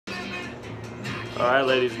Alright,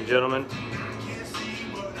 ladies and gentlemen,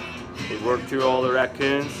 we worked through all the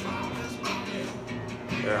raccoons.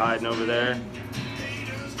 They're hiding over there.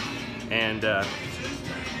 And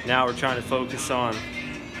now we're trying to focus on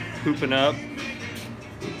hooping up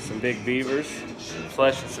some big beavers,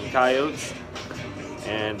 fleshing some coyotes.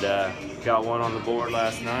 And got one on the board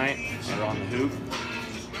last night, or on the hoop.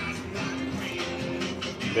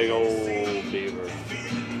 Big old beaver.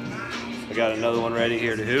 I got another one ready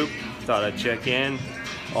here to hoop. Thought I'd check in.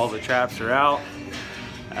 All the traps are out.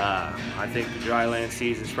 I think the dry land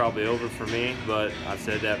season's probably over for me, but I've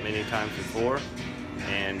said that many times before.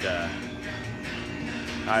 And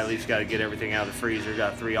I at least got to get everything out of the freezer.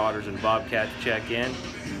 Got 3 otters and a bobcat to check in,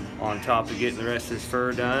 on top of getting the rest of this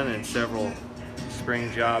fur done, and several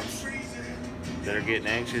spring jobs that are getting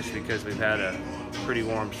anxious because we've had a pretty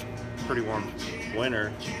warm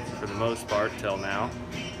winter for the most part till now.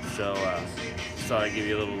 So just thought I'd give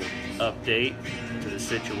you a little update to the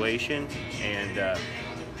situation and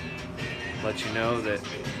let you know that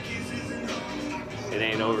it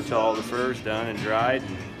ain't over till all the fur's done and dried.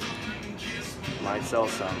 Might sell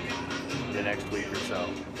some in the next week or so.